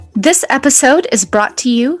This episode is brought to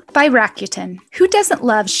you by Rakuten. Who doesn't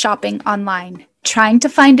love shopping online? Trying to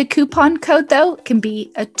find a coupon code, though, can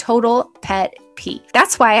be a total pet peeve.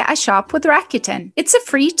 That's why I shop with Rakuten. It's a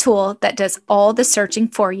free tool that does all the searching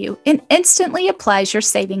for you and instantly applies your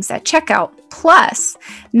savings at checkout. Plus,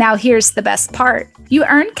 now here's the best part. You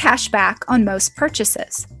earn cash back on most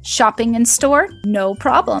purchases. Shopping in store? No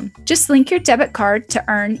problem. Just link your debit card to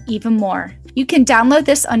earn even more. You can download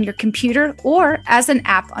this on your computer or as an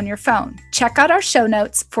app on your phone. Check out our show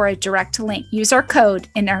notes for a direct link. Use our code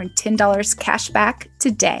and earn $10 cash back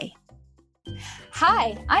today.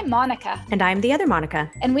 Hi, I'm Monica. And I'm the other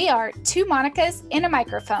Monica. And we are two Monicas in a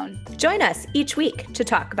microphone. Join us each week to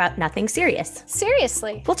talk about nothing serious.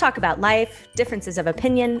 Seriously. We'll talk about life, differences of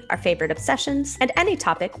opinion, our favorite obsessions, and any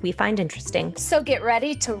topic we find interesting. So get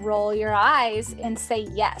ready to roll your eyes and say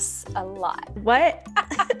yes a lot. What?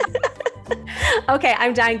 Okay,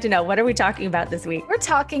 I'm dying to know. What are we talking about this week? We're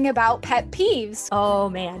talking about pet peeves. Oh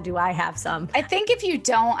man, do I have some. I think if you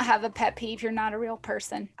don't have a pet peeve, you're not a real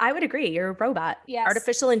person. I would agree. You're a robot. Yes.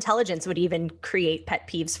 Artificial intelligence would even create pet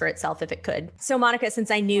peeves for itself if it could. So Monica,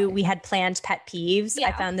 since I knew we had planned pet peeves,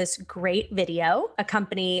 I found this great video, a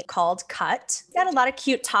company called Cut. Got a lot of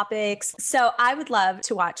cute topics. So I would love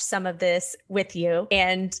to watch some of this with you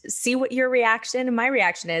and see what your reaction and my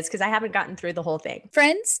reaction is, because I haven't gotten through the whole thing.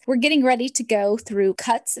 Friends, we're getting ready to go through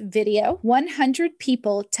Cut's video. 100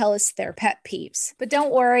 people tell us their pet peeves. But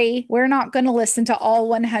don't worry, we're not going to listen to all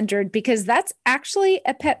 100 because that's actually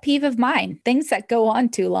a pet peeve of mine. Things that go on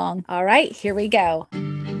too long. All right, here we go. Tell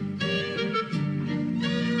me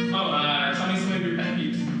some of your pet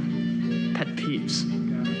peeves. Pet peeves.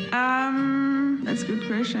 That's a good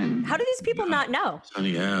question. How do these people not know?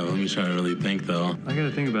 Yeah, let me try to really think though. I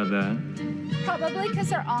gotta think about that. Probably because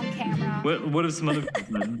they're on camera. What if some other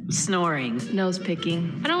Snoring. Nose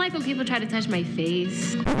picking. I don't like when people try to touch my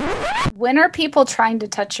face. When are people trying to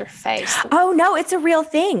touch your face? Oh no, it's a real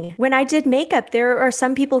thing. When I did makeup, there are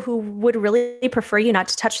some people who would really prefer you not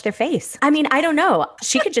to touch their face. I mean, I don't know.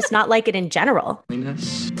 She could just not like it in general.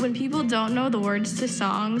 When people don't know the words to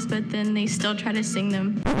songs, but then they still try to sing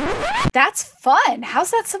them. That's fun.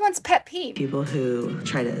 How's that someone's pet peeve? People who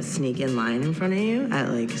try to sneak in line in front of you at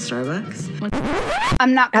like Starbucks.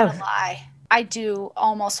 I'm not going to lie. I do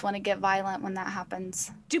almost want to get violent when that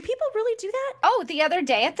happens. Do people really do that? Oh, the other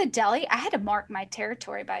day at the deli, I had to mark my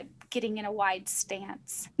territory by getting in a wide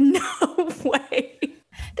stance. No way.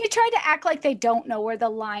 They try to act like they don't know where the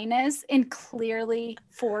line is, and clearly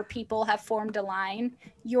 4 people have formed a line.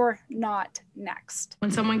 You're not next.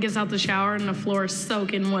 When someone gets out the shower and the floor is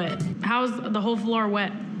soaking wet, how's the whole floor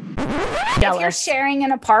wet? If you're sharing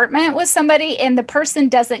an apartment with somebody and the person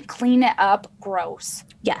doesn't clean it up, gross.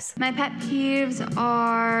 Yes. My pet peeves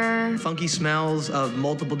are funky smells of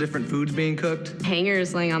multiple different foods being cooked.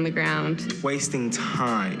 hangers laying on the ground. Wasting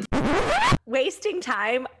time. Wasting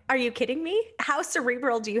time? Are you kidding me? How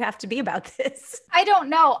cerebral do you have to be about this? I don't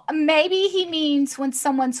know. Maybe he means when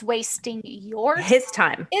someone's wasting His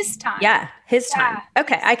time. His time. Yeah, his time.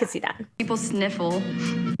 Okay, I could see that. People sniffle.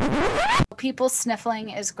 People sniffling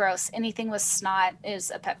is gross. Anything with snot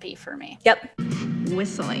is a pet peeve for me. Yep.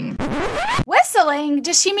 Whistling. Whistling?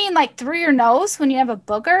 Does she mean like through your nose when you have a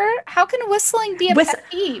booger? How can whistling be a pet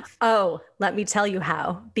peeve? Oh, let me tell you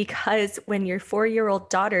how. Because when your 4-year-old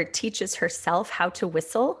daughter teaches herself how to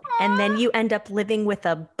whistle, and then you end up living with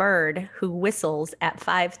a bird who whistles at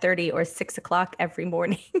 5:30 or 6 o'clock every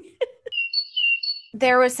morning.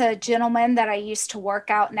 There was a gentleman that I used to work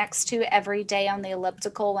out next to every day on the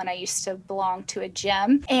elliptical when I used to belong to a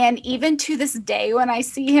gym. And even to this day, when I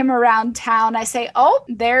see him around town, I say, oh,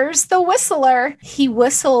 there's the whistler. He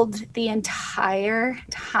whistled the entire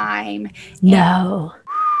time. No.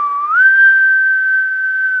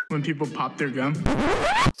 When people pop their gum.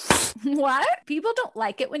 What? People don't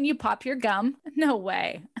like it when you pop your gum? No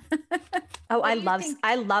way. Oh, I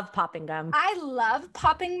love popping gum. I love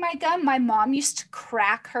popping my gum. My mom used to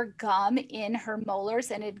crack her gum in her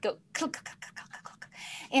molars and it'd go click, click, click, click, click, click.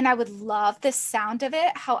 And I would love the sound of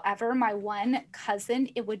it. However, my one cousin,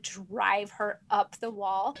 it would drive her up the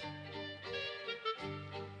wall.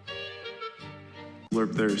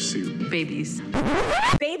 Slurp their soup. Babies.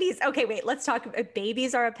 Babies. Okay, wait, let's talk.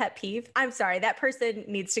 Babies are a pet peeve. I'm sorry, that person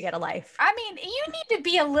needs to get a life. I mean, you need to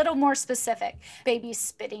be a little more specific. Babies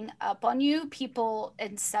spitting up on you, people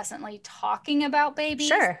incessantly talking about babies.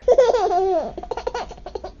 Sure.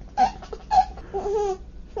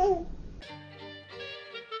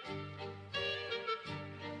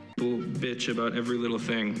 People bitch about every little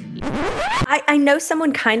thing. I know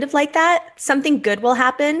someone kind of like that. Something good will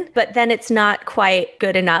happen, but then it's not quite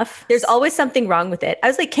good enough. There's always something wrong with it. I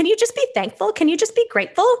was like, can you just be thankful? Can you just be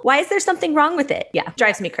grateful? Why is there something wrong with it? Yeah,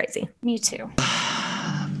 drives me crazy. Me too.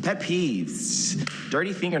 Pet peeves.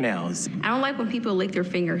 Dirty fingernails. I don't like when people lick their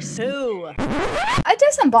fingers. Ooh. It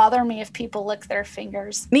doesn't bother me if people lick their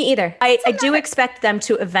fingers. Me either. I do expect them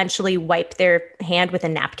to eventually wipe their hand with a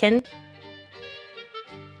napkin.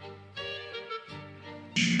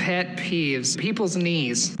 Pet peeves. People's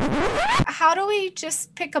knees. How do we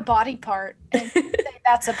just pick a body part and say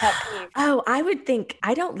that's a pet peeve? Oh, I would think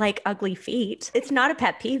I don't like ugly feet. It's not a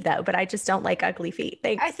pet peeve though, but I just don't like ugly feet.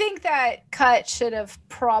 Thanks. I think that Cut should have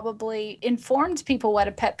probably informed people what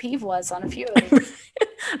a pet peeve was on a few of these.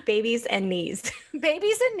 Babies and knees.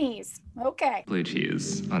 Babies and knees. Okay. Blue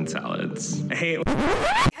cheese on salads.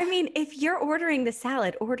 I mean, if you're ordering the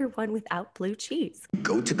salad, order one without blue cheese.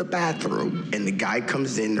 Go to the bathroom and the guy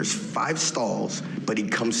comes in. There's 5 stalls, but he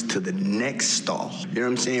comes to the next stall. You know what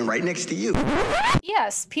I'm saying? Right next to you.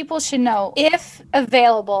 Yes, people should know if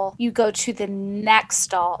available, you go to the next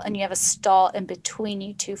stall and you have a stall in between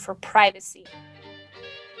you two for privacy.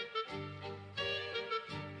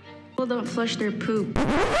 People don't flush their poop.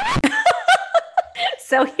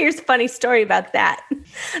 So here's a funny story about that.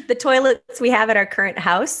 The toilets we have at our current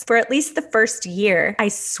house, for at least the first year, I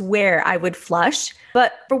swear I would flush.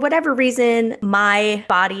 But for whatever reason, my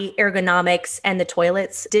body ergonomics and the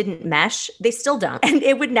toilets didn't mesh. They still don't. And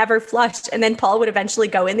it would never flush. And then Paul would eventually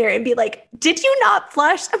go in there and be like, did you not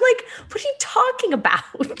flush? I'm like, what are you talking about?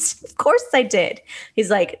 Of course I did. He's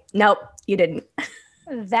like, nope, you didn't.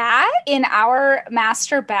 That in our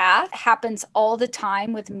master bath happens all the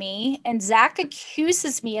time with me. And Zach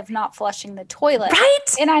accuses me of not flushing the toilet.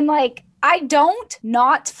 Right? And I'm like, I don't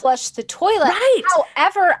not flush the toilet. Right.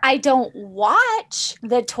 However, I don't watch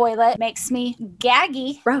the toilet. It makes me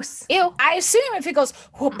gaggy. Gross. Ew. I assume if it goes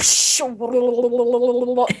whoosh, that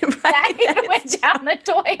it went down the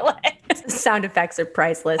toilet. Sound effects are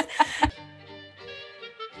priceless.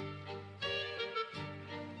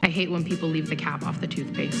 I hate when people leave the cap off the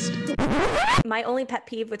toothpaste. My only pet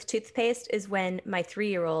peeve with toothpaste is when my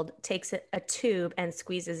 3-year-old takes a tube and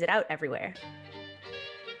squeezes it out everywhere.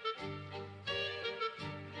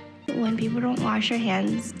 When people don't wash their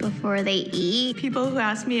hands before they eat. People who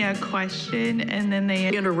ask me a question and then they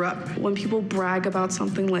interrupt. When people brag about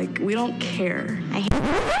something like, we don't care.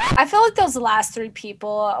 I feel like those last 3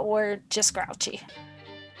 people were just grouchy.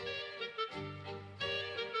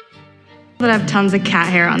 That have tons of cat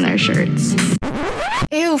hair on their shirts.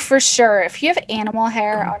 Ew, for sure. If you have animal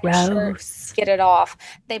hair on your Gross. shirt, get it off.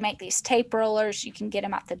 They make these tape rollers. You can get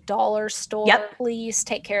them at the dollar store. Yep. Please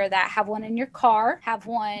take care of that. Have one in your car. Have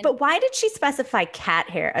one. But why did she specify cat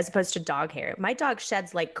hair as opposed to dog hair? My dog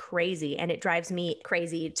sheds like crazy, and it drives me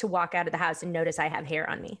crazy to walk out of the house and notice I have hair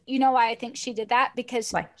on me. You know why I think she did that? Because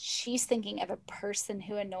Why? she's thinking of a person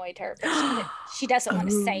who annoyed her, but she doesn't want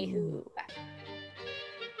to say who.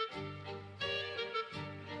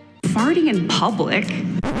 Farting in public.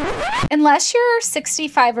 Unless you're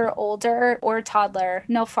 65 or older or a toddler,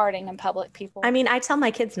 no farting in public, people. I mean, I tell my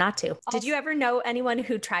kids not to. Did you ever know anyone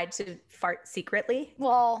who tried to fart secretly?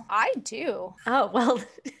 Well, I do. Oh, well,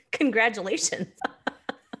 congratulations.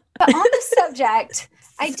 But on the subject,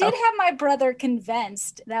 I did have my brother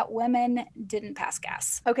convinced that women didn't pass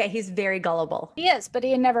gas. Okay, he's very gullible. He is, but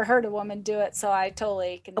he had never heard a woman do it, so I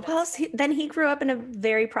totally convinced Well, then he grew up in a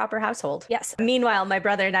very proper household. Yes. Meanwhile, my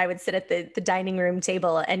brother and I would sit at the dining room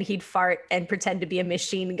table and he'd fart and pretend to be a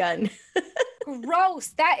machine gun. Gross.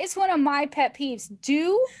 That is one of my pet peeves.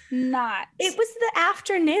 Do not. It was the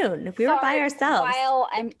afternoon. We were by ourselves. While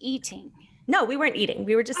I'm eating. No, we weren't eating.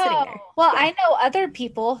 We were just sitting there. Well, I know other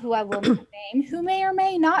people who I will not name who may or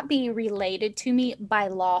may not be related to me by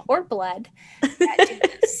law or blood that do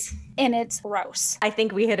this. And it's gross. I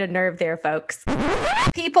think we hit a nerve there, folks.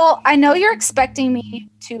 People, I know you're expecting me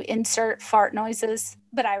to insert fart noises,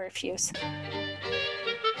 but I refuse.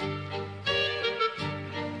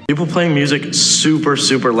 People playing music super,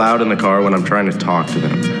 super loud in the car when I'm trying to talk to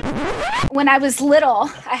them. When I was little,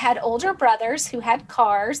 I had older brothers who had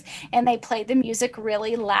cars and they played the music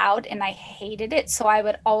really loud and I hated it. So I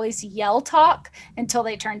would always yell talk until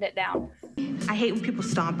they turned it down. I hate when people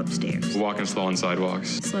stomp upstairs. Walking slow on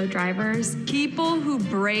sidewalks. Slow drivers. People who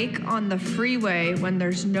brake on the freeway when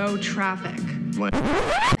there's no traffic.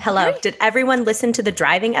 Hello, did everyone listen to the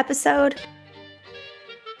driving episode?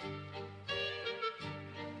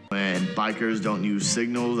 And bikers don't use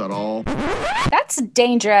signals at all. That's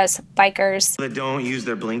dangerous, bikers. They don't use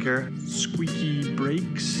their blinker. Squeaky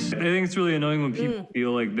brakes. I think it's really annoying when people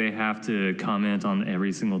feel like they have to comment on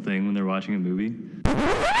every single thing when they're watching a movie.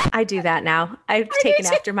 I do that now. I've taken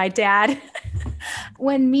after my dad.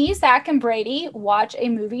 When me, Zach, and Brady watch a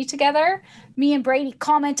movie together, me and Brady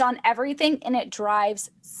comment on everything, and it drives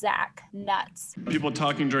Zach nuts. People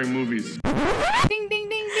talking during movies. Ding, ding, ding,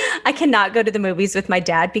 ding. I cannot go to the movies with my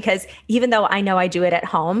dad because even though I know I do it at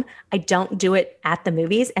home, I don't do it at the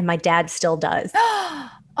movies, and my dad still does.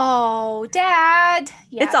 Oh, Dad.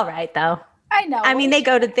 Yeah. It's all right, though. I know. I mean, they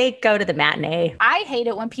go to the matinee. I hate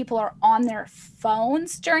it when people are on their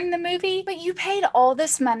phones during the movie, but you paid all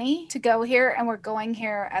this money to go here, and we're going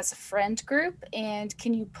here as a friend group. And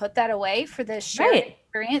can you put that away for this shared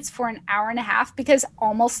experience for an hour and a half? Because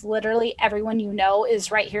almost literally everyone you know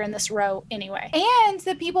is right here in this row anyway. And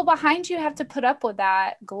the people behind you have to put up with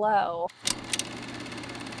that glow.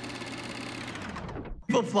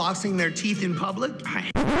 People flossing their teeth in public?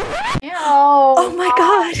 Oh my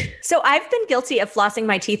God. So I've been guilty of flossing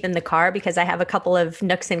my teeth in the car because I have a couple of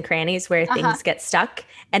nooks and crannies where things get stuck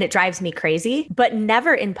and it drives me crazy, but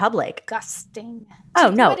never in public. Disgusting. Oh,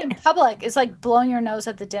 to no. do it in public is like blowing your nose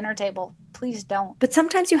at the dinner table. Please don't. But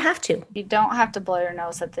sometimes you have to. You don't have to blow your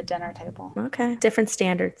nose at the dinner table. Okay. Different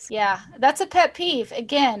standards. Yeah, that's a pet peeve.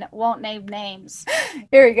 Again, won't name names.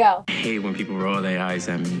 Here we go. I hate when people roll their eyes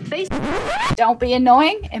at me. Don't be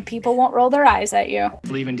annoying and people won't roll their eyes at you.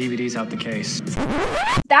 Leaving DVDs out the case.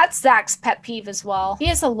 That's Zach's pet peeve as well. He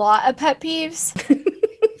has a lot of pet peeves.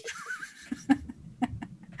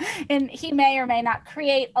 And he may or may not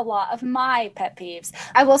create a lot of my pet peeves.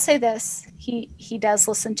 I will say this. He does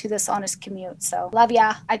listen to this on his commute. So love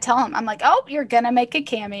ya. I tell him, I'm like, oh, you're going to make a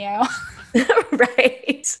cameo.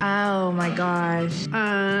 Right. Oh my gosh.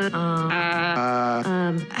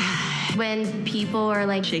 When people are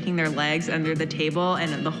like shaking their legs under the table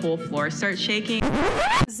and the whole floor starts shaking.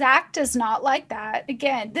 Zach does not like that.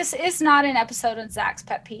 Again, this is not an episode on Zach's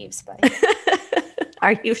pet peeves, but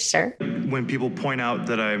Are you sure? When people point out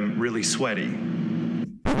that I'm really sweaty.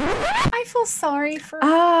 I feel sorry for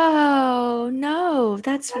Oh, no,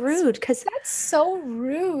 that's rude because that's so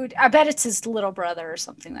rude. I bet it's his little brother or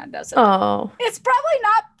something that does it. Oh. It's probably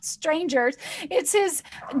not strangers. It's his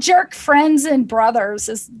jerk friends and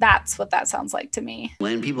brothers. That's what that sounds like to me.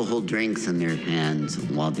 When people hold drinks in their hands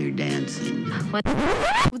while they're dancing.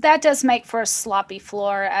 That does make for a sloppy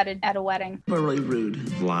floor at a wedding. People are really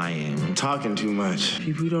rude. Lying. Talking too much.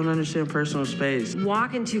 People who don't understand personal space.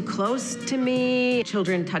 Walking too close to me.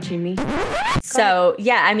 Children touching me. So,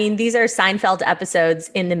 yeah, I mean, these are Seinfeld episodes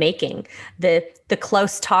in the making. The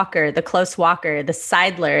close talker, the close walker, the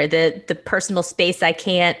sidler, the personal space I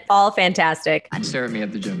can't, all fantastic. Stare at me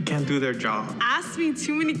at the gym. Can't do their job. Ask me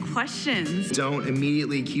too many questions. Don't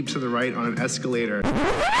immediately keep to the right on an escalator.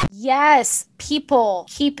 Yes, people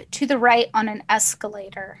keep to the right on an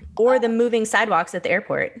escalator. Or the moving sidewalks at the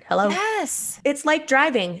airport. Hello? Yes. It's like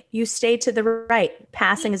driving. You stay to the right.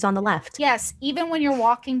 Passing is on the left. Yes, even when you're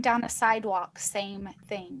walking down a sidewalk, same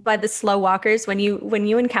thing. By the slow walkers, when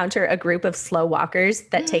you encounter a group of slow walkers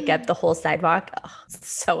that take up the whole sidewalk, it's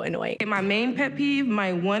so annoying. My main pet peeve,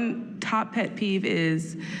 my one top pet peeve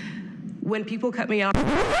is when people cut me off.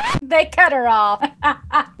 They cut her off.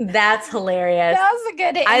 That's hilarious. That was a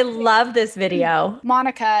good answer. I love this video.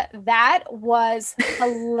 Monica, that was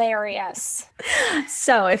hilarious.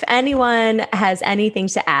 So if anyone has anything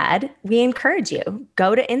to add, we encourage you.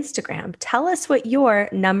 Go to Instagram. Tell us what your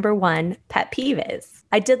number one pet peeve is.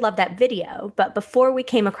 I did love that video, but before we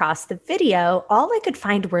came across the video, all I could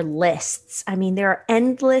find were lists. I mean, there are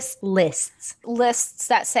endless lists. Lists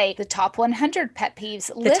that say the top 100 pet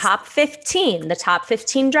peeves. The top 15, the top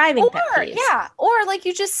 15 driving pet peeves. Yeah, or like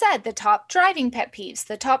you just said, the top driving pet peeves,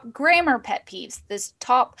 the top grammar pet peeves, this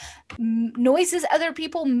top noises other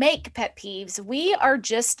people make pet peeves. We are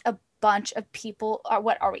just a bunch of people.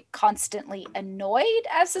 What are we, constantly annoyed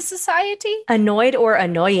as a society? Annoyed or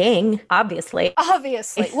annoying, obviously.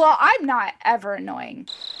 Obviously. Well, I'm not ever annoying.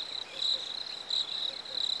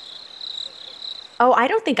 Oh, I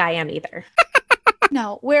don't think I am either.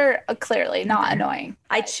 No, we're clearly not annoying.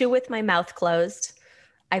 I chew with my mouth closed.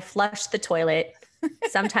 I flush the toilet.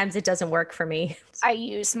 Sometimes it doesn't work for me. I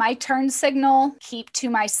use my turn signal, keep to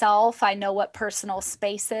myself. I know what personal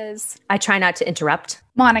space is. I try not to interrupt.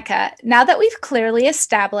 Monica, now that we've clearly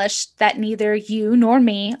established that neither you nor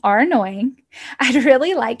me are annoying, I'd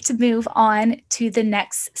really like to move on to the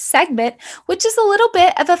next segment, which is a little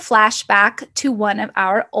bit of a flashback to one of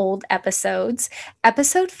our old episodes,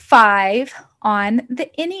 episode 5 on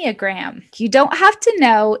the Enneagram. You don't have to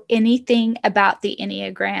know anything about the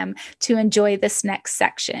Enneagram to enjoy this next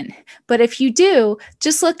section, but if you do,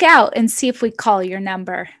 just look out and see if we call your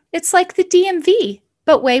number. It's like the DMV,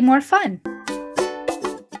 but way more fun.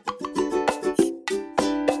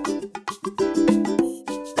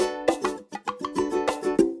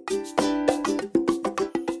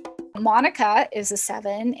 Monica is a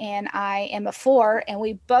 7 and I am a 4, and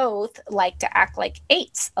we both like to act like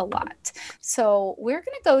 8s a lot. So we're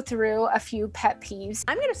going to go through a few pet peeves.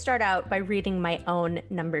 I'm going to start out by reading my own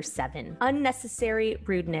number 7. Unnecessary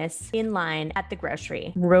rudeness in line at the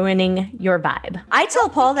grocery, ruining your vibe. I tell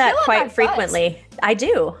Paul that quite frequently. I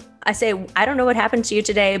do. I say, I don't know what happened to you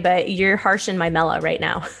today, but you're harsh in my mellow right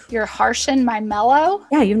now. You're harsh in my mellow?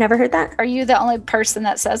 Yeah, you've never heard that? Are you the only person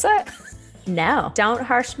that says it? No, don't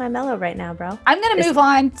harsh my mellow right now, bro. I'm going to move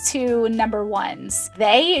on to number 1s.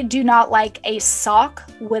 They do not like a sock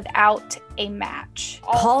without a match.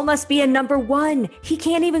 Paul must be a number 1. He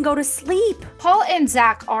can't even go to sleep. Paul and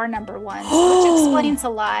Zach are number 1s, which explains a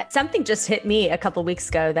lot. Something just hit me a couple weeks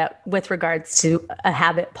ago that with regards to a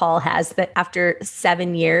habit Paul has that after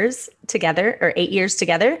 7 years together or 8 years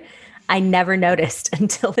together, I never noticed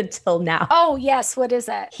until now. Oh, yes. What is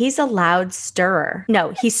it? He's a loud stirrer. No,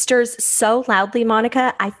 he stirs so loudly,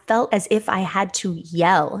 Monica, I felt as if I had to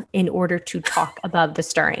yell in order to talk above the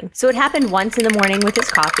stirring. So it happened once in the morning with his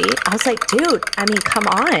coffee. I was like, dude, I mean, come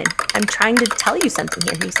on. I'm trying to tell you something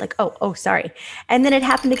here. And he's like, oh, sorry. And then it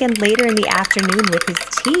happened again later in the afternoon with his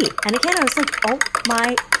tea. And again, I was like, oh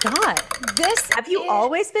my God. Have you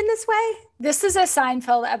always been this way? This is a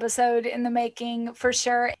Seinfeld episode in the making for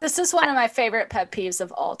sure. This is one of my favorite pet peeves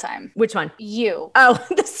of all time. Which one? You. Oh,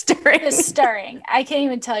 the stirring. The stirring. I can't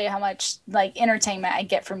even tell you how much entertainment I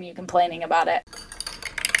get from you complaining about it.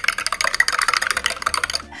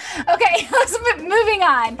 Okay, let's moving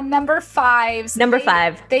on. Number 5s. Number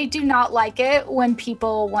 5. They do not like it when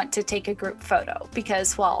people want to take a group photo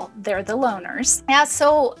because, well, they're the loners. Yeah,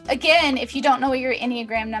 so again, if you don't know what your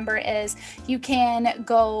Enneagram number is, you can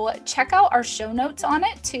go check out our show notes on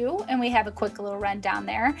it too. And we have a quick little rundown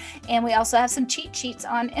there. And we also have some cheat sheets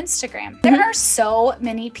on Instagram. There are so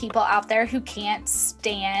many people out there who can't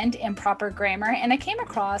stand improper grammar. And I came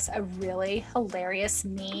across a really hilarious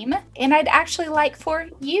meme. And I'd actually like for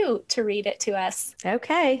you to read it to us.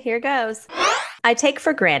 Okay, here goes. I take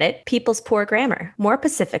for granted people's poor grammar, more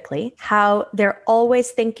specifically, how they're always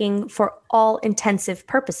thinking for all intensive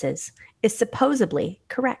purposes is supposedly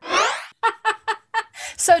correct.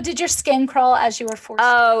 So did your skin crawl as you were forced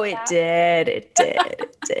to do that? It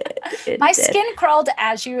did. My skin crawled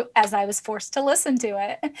as I was forced to listen to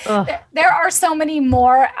it. There are so many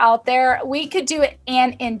more out there. We could do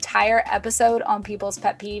an entire episode on people's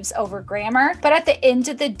pet peeves over grammar. But at the end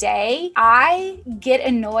of the day, I get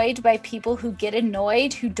annoyed by people who get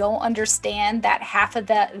annoyed, who don't understand that half of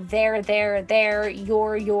the there,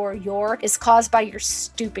 your is caused by your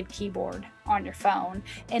stupid keyboard on your phone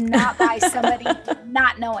and not by somebody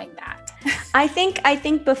not knowing that. I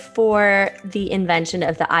think before the invention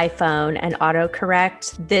of the iPhone and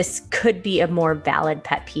autocorrect, this could be a more valid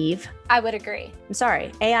pet peeve. I would agree. I'm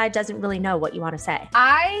sorry. AI doesn't really know what you want to say.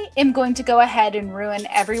 I am going to go ahead and ruin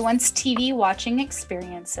everyone's TV watching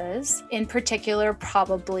experiences, in particular,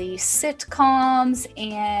 probably sitcoms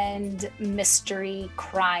and mystery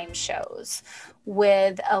crime shows,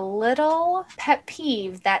 with a little pet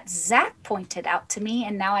peeve that Zach pointed out to me,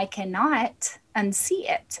 and now I cannot unsee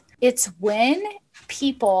it. It's when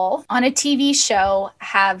people on a TV show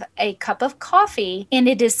have a cup of coffee and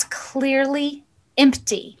it is clearly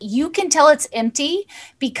empty. You can tell it's empty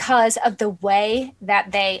because of the way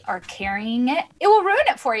that they are carrying it. It will ruin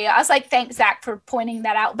it for you. I was like, thanks, Zach, for pointing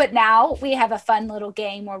that out. But now we have a fun little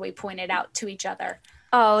game where we point it out to each other.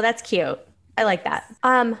 Oh, that's cute. I like that.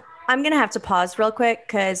 I'm going to have to pause real quick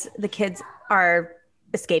because the kids are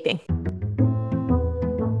escaping.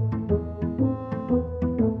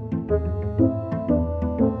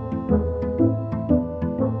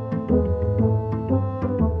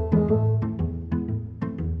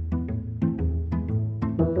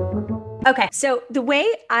 Okay, so the way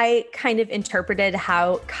I kind of interpreted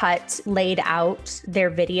how Cut laid out their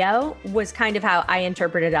video was kind of how I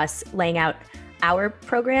interpreted us laying out our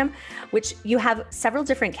program, which you have several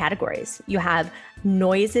different categories. You have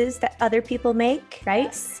noises that other people make, right?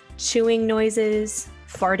 Yes. chewing noises,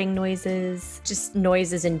 farting noises, just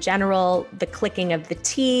noises in general, the clicking of the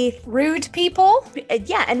teeth. Rude people.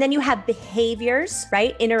 Yeah. And then you have behaviors,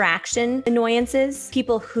 right? Interaction annoyances,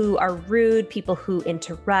 people who are rude, people who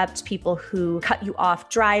interrupt, people who cut you off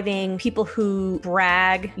driving, people who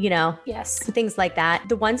brag, Yes. Things like that.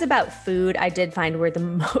 The ones about food I did find were the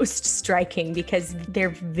most striking because they're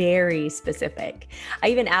very specific. I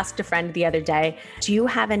even asked a friend the other day, do you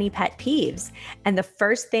have any pet peeves? And the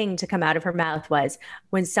first thing to come out of her mouth was,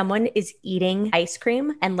 when someone is eating ice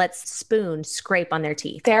cream and lets spoon scrape on their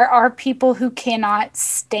teeth. There are people who cannot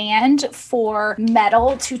stand for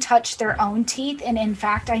metal to touch their own teeth. And in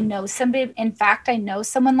fact, I know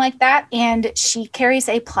someone like that. And she carries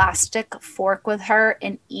a plastic fork with her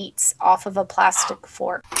and eats off of a plastic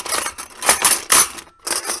fork.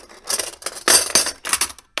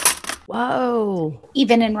 Whoa.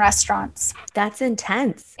 Even in restaurants. That's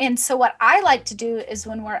intense. And so what I like to do is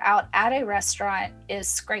when we're out at a restaurant is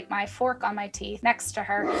scrape my fork on my teeth next to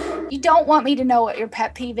her. You don't want me to know what your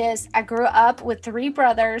pet peeve is. I grew up with 3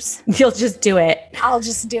 brothers. You'll just do it. I'll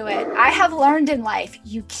just do it. I have learned in life,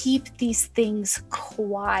 you keep these things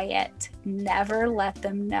quiet. Never let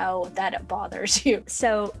them know that it bothers you.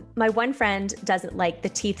 So my one friend doesn't like the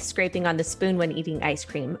teeth scraping on the spoon when eating ice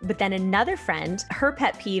cream. But then another friend, her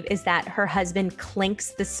pet peeve is that her husband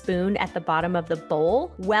clinks the spoon at the bottom of the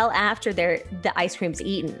bowl well after the ice cream's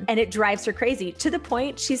eaten. And it drives her crazy to the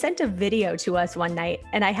point she sent a video to us one night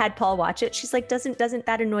and I had Paul watch it. She's like, doesn't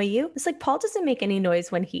that annoy you? It's like, Paul doesn't make any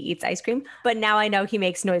noise when he eats ice cream, but now I know he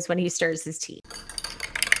makes noise when he stirs his teeth.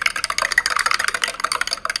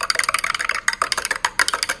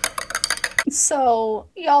 So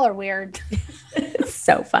y'all are weird. It's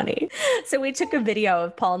so funny. So we took a video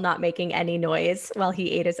of Paul not making any noise while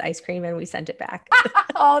he ate his ice cream and we sent it back.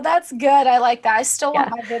 Oh, that's good. I like that. I still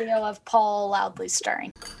want my video of Paul loudly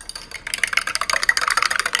stirring.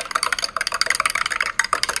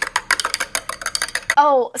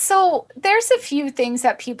 Oh, so there's a few things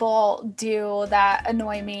that people do that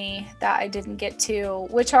annoy me that I didn't get to,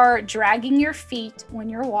 which are dragging your feet when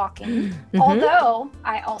you're walking. Mm-hmm. Although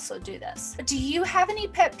I also do this. Do you have any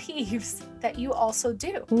pet peeves that you also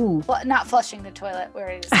do? Ooh. Well, not flushing the toilet where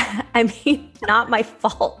it is. I mean, not my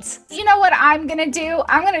fault. You know what I'm going to do?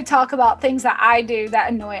 I'm going to talk about things that I do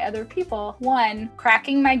that annoy other people. 1,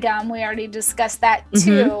 cracking my gum. We already discussed that.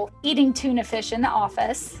 Mm-hmm. 2, eating tuna fish in the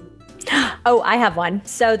office. Oh, I have one.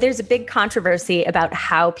 So there's a big controversy about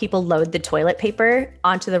how people load the toilet paper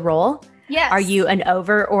onto the roll. Yes. Are you an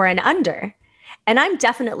over or an under? And I'm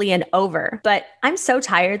definitely an over, but I'm so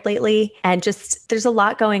tired lately and just there's a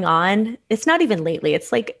lot going on. It's not even lately.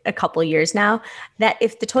 It's like a couple years now that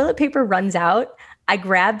if the toilet paper runs out, I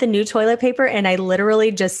grab the new toilet paper and I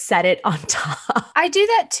literally just set it on top. I do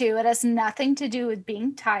that too. It has nothing to do with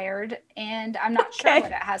being tired, and I'm not sure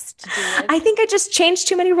what it has to do with. I think I just changed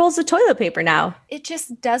too many rolls of toilet paper now. It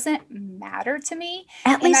just doesn't matter to me.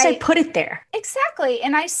 At least I put it there. Exactly.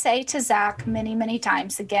 And I say to Zach many, many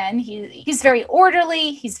times again, he's very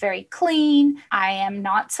orderly. He's very clean. I am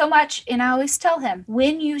not so much. And I always tell him,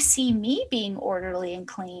 when you see me being orderly and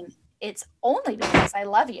clean, it's only because I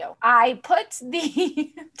love you. I put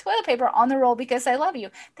the toilet paper on the roll because I love you.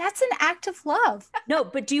 That's an act of love. No,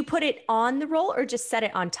 but do you put it on the roll or just set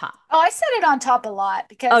it on top? Oh, I set it on top a lot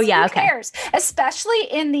because who cares? Especially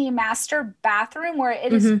in the master bathroom where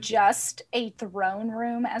it is just a throne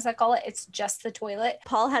room, as I call it. It's just the toilet.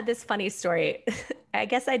 Paul had this funny story. I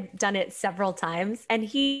guess I'd done it several times. And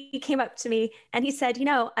he came up to me and he said,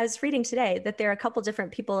 I was reading today that there are a couple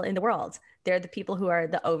different people in the world. There are the people who are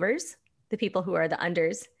the overs, the people who are the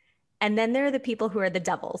unders, and then there are the people who are the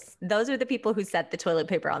doubles. Those are the people who set the toilet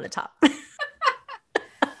paper on the top.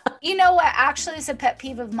 You know what actually is a pet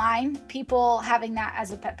peeve of mine? People having that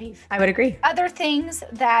as a pet peeve. I would agree. Other things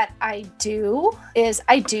that I do is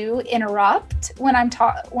I do interrupt when I'm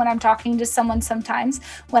talking to someone sometimes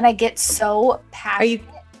when I get so passionate. Are you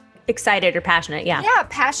excited or passionate? Yeah,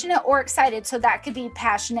 passionate or excited. So that could be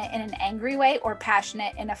passionate in an angry way or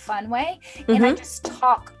passionate in a fun way. And I just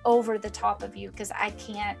talk over the top of you because I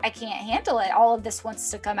can't handle it. All of this wants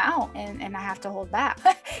to come out and I have to hold back.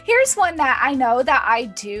 Here's one that I know that I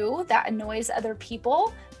do that annoys other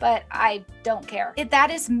people, but I don't care. That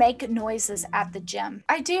is make noises at the gym.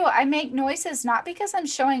 I do. I make noises not because I'm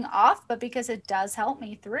showing off, but because it does help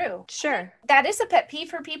me through. Sure. That is a pet peeve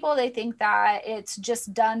for people. They think that it's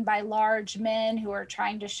just done by large men who are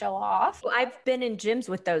trying to show off. Well, I've been in gyms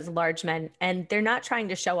with those large men and they're not trying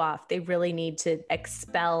to show off. They really need to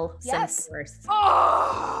expel some force.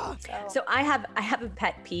 Oh! So I have a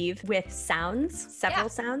pet peeve with sounds, several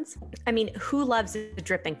sounds. I mean, who loves a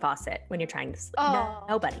dripping faucet when you're trying to sleep?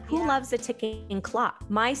 Nobody. Who loves a ticking clock?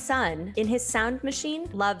 My son, in his sound machine,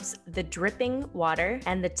 loves the dripping water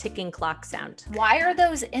and the ticking clock sound. Why are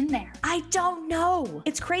those in there? I don't know.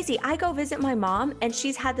 It's crazy. I go visit my mom and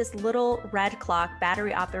she's had this little red clock,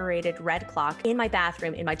 battery operated red clock in my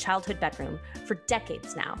bathroom, in my childhood bedroom for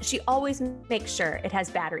decades now. She always makes sure it has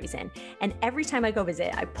batteries in. And every time I go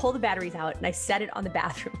visit, I pull the batteries out and I set it on the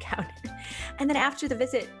bathroom counter. And then after the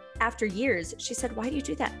visit, after years, she said, "Why do you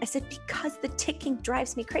do that?" I said, "Because the ticking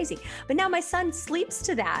drives me crazy." But now my son sleeps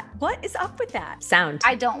to that. What is up with that sound?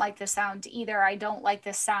 I don't like the sound either. I don't like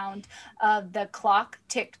the sound of the clock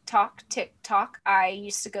tick tock, tick tock. I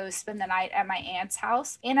used to go spend the night at my aunt's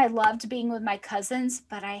house and I loved being with my cousins,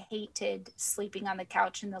 but I hated sleeping on the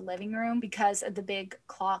couch in the living room because of the big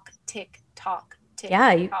clock tick tock.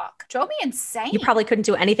 Talk. Drove me insane. You probably couldn't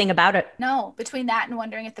do anything about it. No, between that and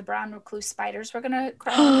wondering if the brown recluse spiders were gonna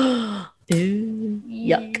crawl.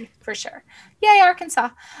 Yuck. For sure. Yay, Arkansas.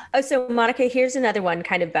 Oh, so Monica, here's another one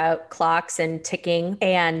kind of about clocks and ticking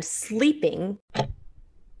and sleeping.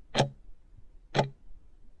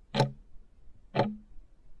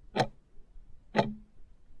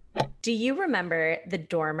 Do you remember the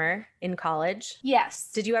dormer in college? Yes.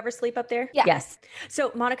 Did you ever sleep up there? Yeah. Yes.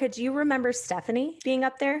 So Monica, do you remember Stephanie being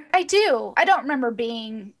up there? I do. I don't remember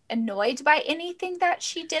being annoyed by anything that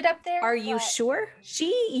she did up there. Are you sure?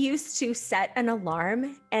 She used to set an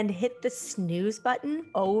alarm and hit the snooze button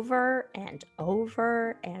over and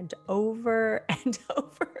over and over and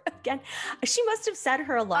over again. She must have set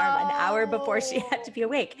her alarm an hour before she had to be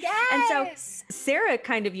awake. Yes. And so Sarah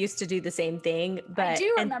kind of used to do the same thing. But I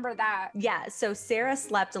do remember that. Yeah. So Sarah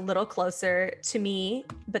slept a little closer to me,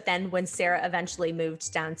 but then when Sarah eventually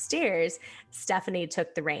moved downstairs, Stephanie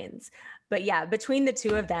took the reins. But yeah, between the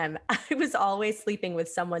two of them, I was always sleeping with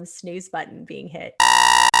someone's snooze button being hit.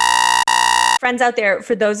 Friends out there,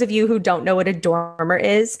 for those of you who don't know what a dormer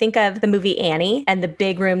is, think of the movie Annie and the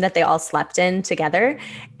big room that they all slept in together.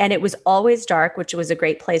 And it was always dark, which was a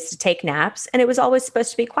great place to take naps. And it was always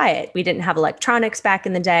supposed to be quiet. We didn't have electronics back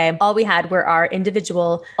in the day. All we had were our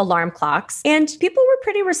individual alarm clocks, and people were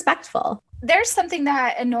pretty respectful. There's something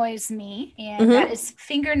that annoys me, and that is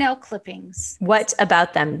fingernail clippings. What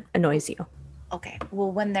about them annoys you? Okay.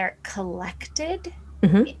 Well, when they're collected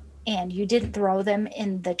and you didn't throw them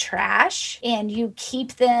in the trash and you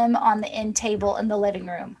keep them on the end table in the living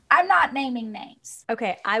room. I'm not naming names.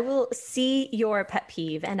 Okay. I will see your pet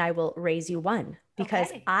peeve and I will raise you one.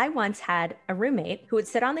 Because I once had a roommate who would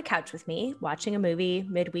sit on the couch with me watching a movie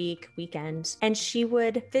midweek, weekend, and she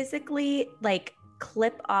would physically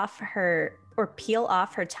clip off her or peel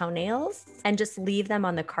off her toenails and just leave them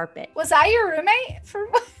on the carpet. Was I your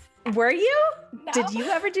roommate? Were you? No. Did you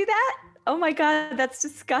ever do that? Oh my God, that's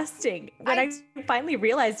disgusting. When I finally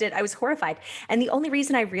realized it, I was horrified. And the only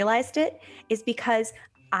reason I realized it is because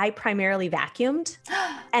I primarily vacuumed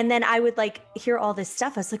and then I would hear all this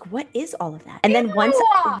stuff. I was like, what is all of that? And then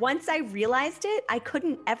once I realized it, I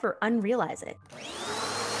couldn't ever unrealize it.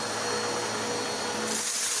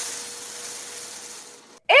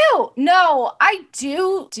 Ew, no, I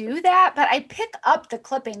do that, but I pick up the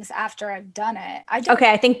clippings after I've done it. Okay,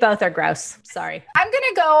 I think both are gross. Sorry. I'm going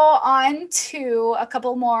to go on to a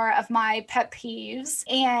couple more of my pet peeves,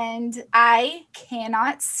 and I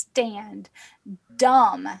cannot stand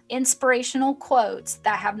dumb inspirational quotes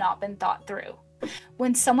that have not been thought through.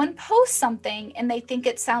 When someone posts something and they think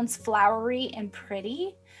it sounds flowery and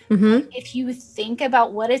pretty, if you think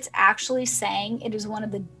about what it's actually saying, it is one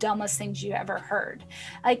of the dumbest things you ever heard.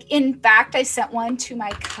 In fact, I sent one to my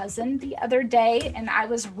cousin the other day and I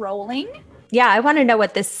was rolling. Yeah, I want to know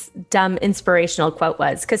what this dumb inspirational quote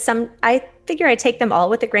was, because I figure I take them all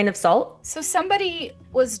with a grain of salt. So somebody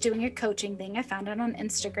was doing a coaching thing. I found it on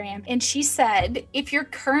Instagram. And she said, if you're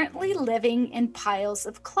currently living in piles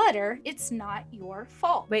of clutter, it's not your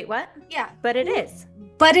fault. Wait, what? Yeah. But it is.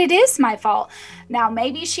 But it is my fault. Now,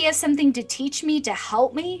 maybe she has something to teach me to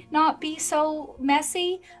help me not be so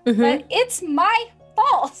messy, but it's my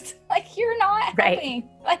fault. You're not helping.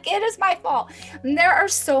 It is my fault. And there are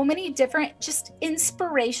so many different just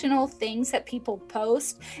inspirational things that people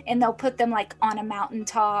post, and they'll put them on a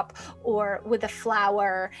mountaintop or with a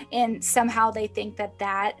flower, and somehow they think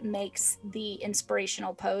that makes the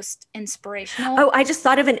inspirational post inspirational. Oh, I just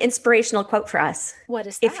thought of an inspirational quote for us. What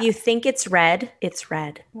is that? If you think it's red, it's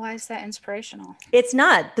red. Why is that inspirational? It's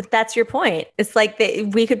not, but that's your point. It's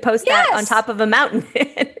we could post that on top of a mountain.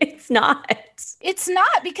 It's not. It's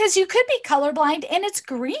not, because you could be colorblind and it's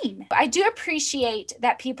green. I do appreciate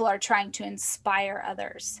that people are trying to inspire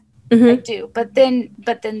others. I do. But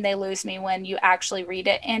then they lose me when you actually read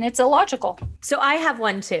it and it's illogical. So I have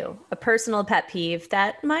one too, a personal pet peeve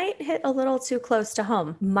that might hit a little too close to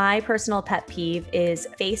home. My personal pet peeve is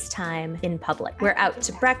FaceTime in public. We're out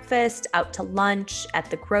to breakfast, out to lunch, at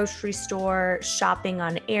the grocery store, shopping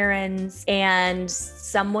on errands, and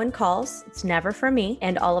someone calls. It's never for me.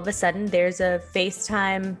 And all of a sudden there's a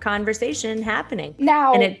FaceTime conversation happening.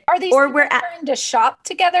 Now, are these people trying to shop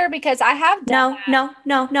together? Because I have done No.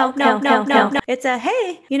 It's a,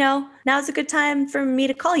 hey, now's a good time for me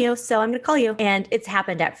to call you, so I'm going to call you. And it's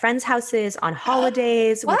happened at friends' houses, on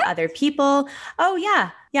holidays, with other people. Oh,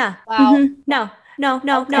 yeah. Wow. Mm-hmm. No.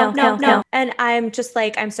 And I'm just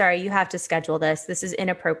like, I'm sorry, you have to schedule this. This is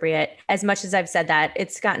inappropriate. As much as I've said that,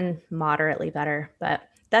 it's gotten moderately better, but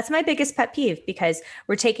that's my biggest pet peeve, because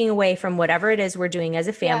we're taking away from whatever it is we're doing as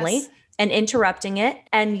a family. Yes. And interrupting it.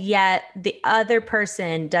 And yet the other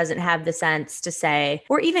person doesn't have the sense to say,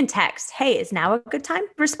 or even text, hey, is now a good time?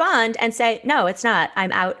 Respond and say, no, it's not.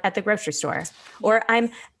 I'm out at the grocery store, or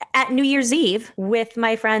I'm at New Year's Eve with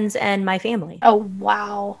my friends and my family. Oh,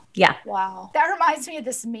 wow. Yeah. Wow. That reminds me of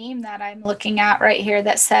this meme that I'm looking at right here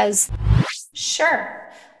that says,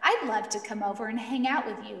 sure, I'd love to come over and hang out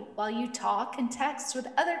with you while you talk and text with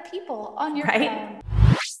other people on your phone.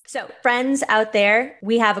 So friends out there,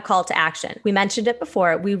 we have a call to action. We mentioned it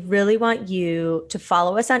before. We really want you to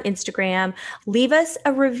follow us on Instagram, leave us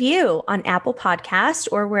a review on Apple Podcast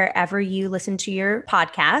or wherever you listen to your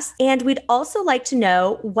podcast. And we'd also like to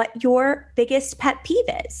know what your biggest pet peeve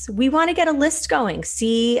is. We want to get a list going,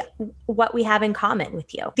 see what we have in common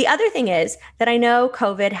with you. The other thing is that I know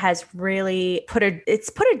COVID has really put a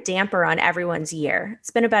damper on everyone's year.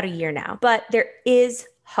 It's been about a year now, but there is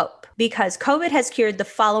hope, because COVID has cured the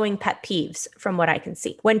following pet peeves from what I can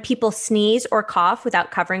see. When people sneeze or cough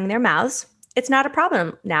without covering their mouths, it's not a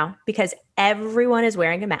problem now because everyone is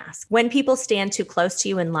wearing a mask. When people stand too close to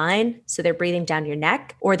you in line, so they're breathing down your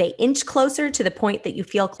neck, or they inch closer to the point that you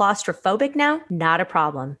feel claustrophobic now, not a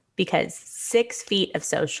problem, because 6 feet of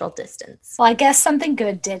social distance. Well, I guess something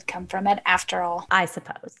good did come from it after all. I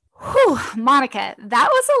suppose. Whew, Monica, that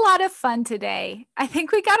was a lot of fun today. I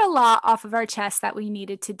think we got a lot off of our chest that we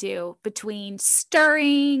needed to do between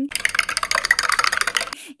stirring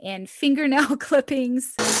and fingernail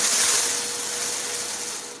clippings.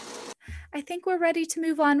 I think we're ready to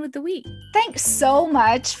move on with the week. Thanks so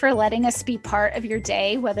much for letting us be part of your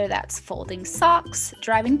day, whether that's folding socks,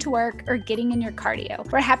 driving to work, or getting in your cardio.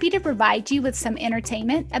 We're happy to provide you with some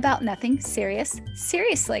entertainment about nothing serious,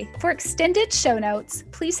 seriously. For extended show notes,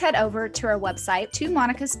 please head over to our website,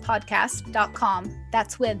 twomonicaspodcast.com.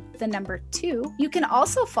 That's with the number 2. You can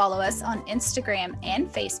also follow us on Instagram and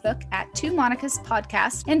Facebook at Two Monica's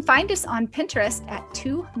Podcast, and find us on Pinterest at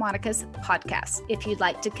Two Monica's Podcast. If you'd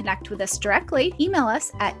like to connect with us directly, email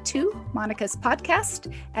us at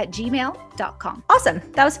twomonicaspodcast@gmail.com. Awesome.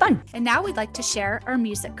 That was fun. And now we'd like to share our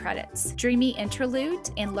music credits. Dreamy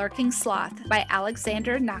Interlude and Lurking Sloth by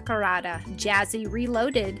Alexander Nakarada. Jazzy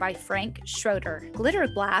Reloaded by Frank Schroeder. Glitter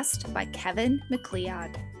Blast by Kevin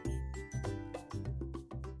MacLeod.